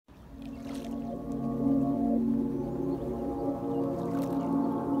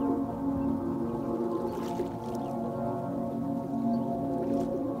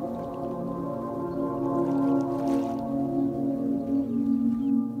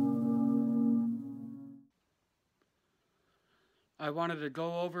I wanted to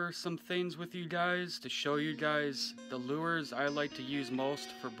go over some things with you guys to show you guys the lures I like to use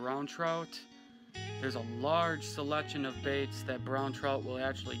most for brown trout. There's a large selection of baits that brown trout will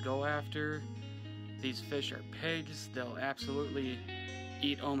actually go after. These fish are pigs, they'll absolutely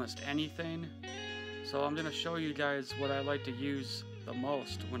eat almost anything. So I'm going to show you guys what I like to use the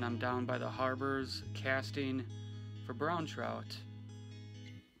most when I'm down by the harbors casting for brown trout.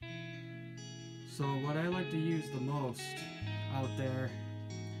 So what I like to use the most out there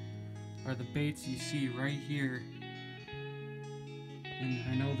are the baits you see right here. And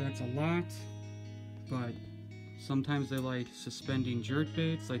I know that's a lot, but sometimes they like suspending jerk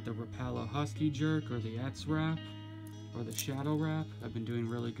baits like the Rapala Husky Jerk or the Etz Wrap or the Shadow Wrap. I've been doing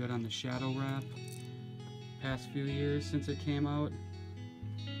really good on the Shadow Wrap past few years since it came out.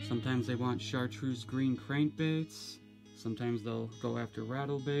 Sometimes they want chartreuse green crankbaits. Sometimes they'll go after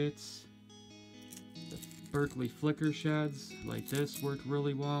rattle baits. The Berkeley flicker sheds like this work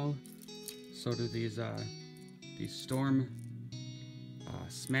really well. So do these Storm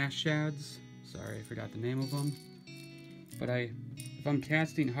smash shads. Sorry, I forgot the name of them. But if I'm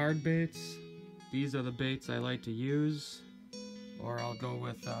casting hard baits, these are the baits I like to use. Or I'll go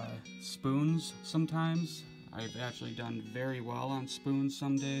with spoons sometimes. I've actually done very well on spoons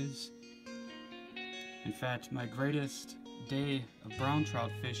some days. In fact, my greatest day of brown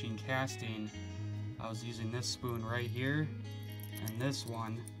trout fishing casting, I was using this spoon right here, and this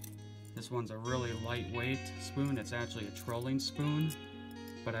one's a really lightweight spoon. It's actually a trolling spoon,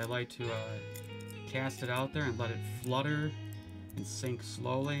 but I like to cast it out there and let it flutter and sink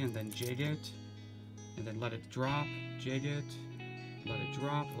slowly, and then jig it, and then let it drop, jig it, let it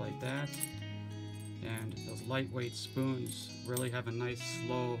drop like that. And those lightweight spoons really have a nice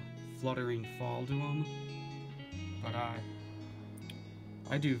slow fluttering fall to them. But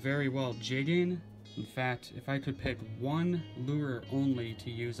I do very well jigging. In fact, if I could pick one lure only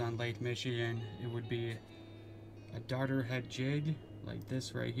to use on Lake Michigan, it would be a darter head jig like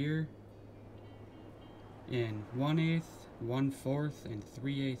this right here in 1/8, 1/4, and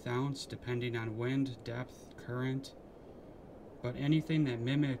 3/8 ounce depending on wind, depth, current. But anything that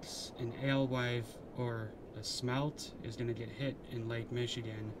mimics an alewife or a smelt is going to get hit in Lake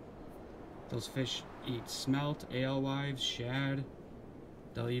Michigan. Those fish eat smelt, alewives, shad.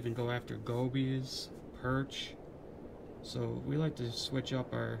 They'll even go after gobies, perch. So we like to switch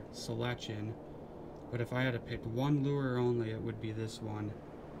up our selection. But if I had to pick one lure only, it would be this one.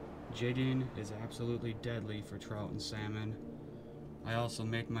 Jigging is absolutely deadly for trout and salmon. I also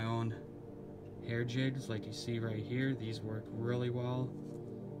make my own hair jigs like you see right here. These work really well,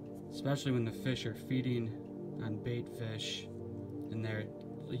 especially when the fish are feeding on bait fish and they're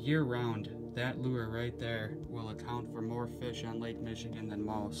year round. That lure right there will account for more fish on Lake Michigan than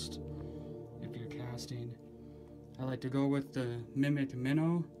most if you're casting. I like to go with the Mimic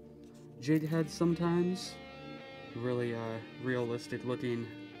Minnow jig head sometimes. Really realistic looking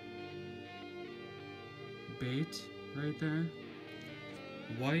bait right there.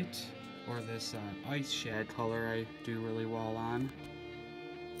 White or this ice shad color I do really well on.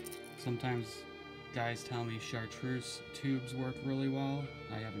 Sometimes guys tell me chartreuse tubes work really well.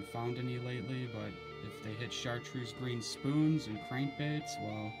 I haven't found any lately, but if they hit chartreuse green spoons and crankbaits,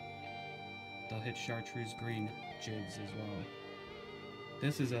 well, they'll hit chartreuse green jigs as well.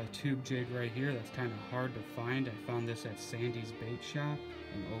 This is a tube jig right here that's kind of hard to find. I found this at Sandy's Bait Shop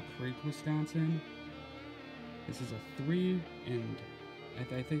in Oak Creek, Wisconsin. This is a 3 and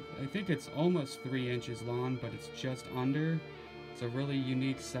I think it's almost 3 inches long, but it's just under. It's a really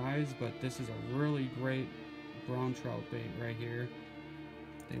unique size, but this is a really great brown trout bait right here.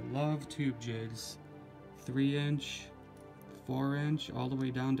 They love tube jigs. 3 inch, 4 inch, all the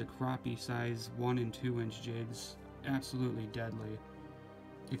way down to crappie size 1 and 2 inch jigs. Absolutely deadly.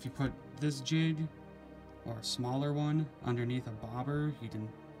 If you put this jig or a smaller one underneath a bobber, you can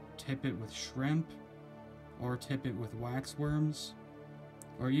tip it with shrimp or tip it with waxworms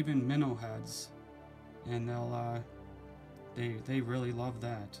or even minnow heads, and they'll they really love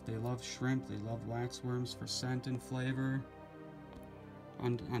that. They love shrimp, they love waxworms for scent and flavor.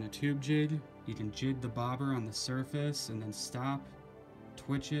 On a tube jig, you can jig the bobber on the surface and then stop,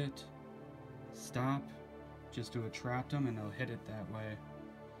 twitch it, stop, just to attract them, and they'll hit it that way.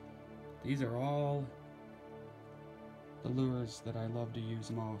 These are all the lures that I love to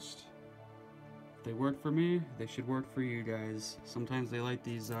use most. If they work for me, they should work for you guys. Sometimes they like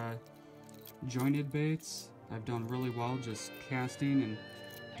these jointed baits. I've done really well just casting and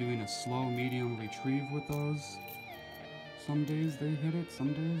doing a slow medium retrieve with those. Some days they hit it,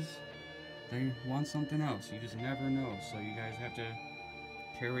 some days they want something else. You just never know. So you guys have to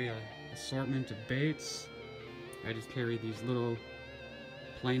carry a assortment of baits. I just carry these little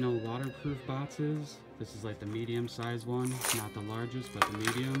Plano waterproof boxes. This is like the medium size one, not the largest, but the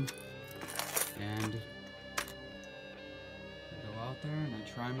medium. And I go out there and I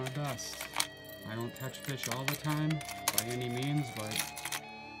try my best. I don't catch fish all the time by any means, but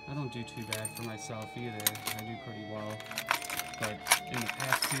I don't do too bad for myself either. I do pretty well. But in the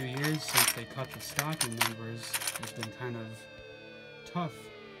past few years, since they cut the stocking numbers, it's been kind of tough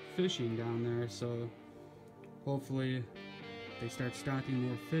fishing down there, so hopefully they start stocking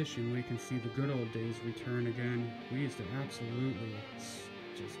more fish and we can see the good old days return again. We used to absolutely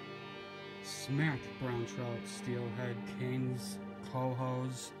just smack brown trout, steelhead, kings,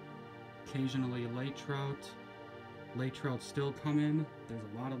 cohos, occasionally lake trout. Lake trout still come in. There's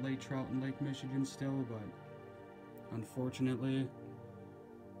a lot of lake trout in Lake Michigan still, but unfortunately,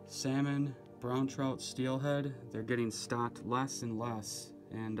 salmon, brown trout, steelhead, they're getting stocked less and less.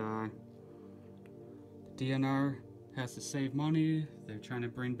 And DNR has to save money. They're trying to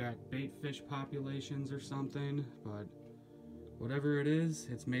bring back bait fish populations or something, but whatever it is,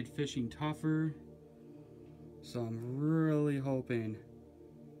 it's made fishing tougher. So I'm really hoping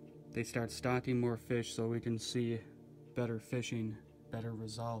they start stocking more fish so we can see better fishing, better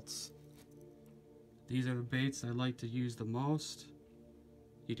results. These are the baits I like to use the most.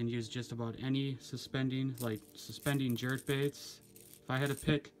 You can use just about any suspending jerk baits. If I had to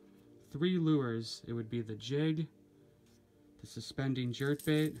pick 3 lures, it would be the jig, the suspending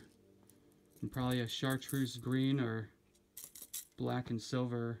jerkbait, and probably a chartreuse green or black and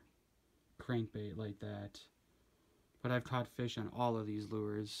silver crankbait like that. But I've caught fish on all of these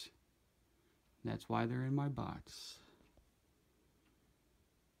lures. That's why they're in my box.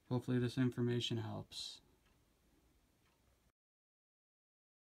 Hopefully this information helps.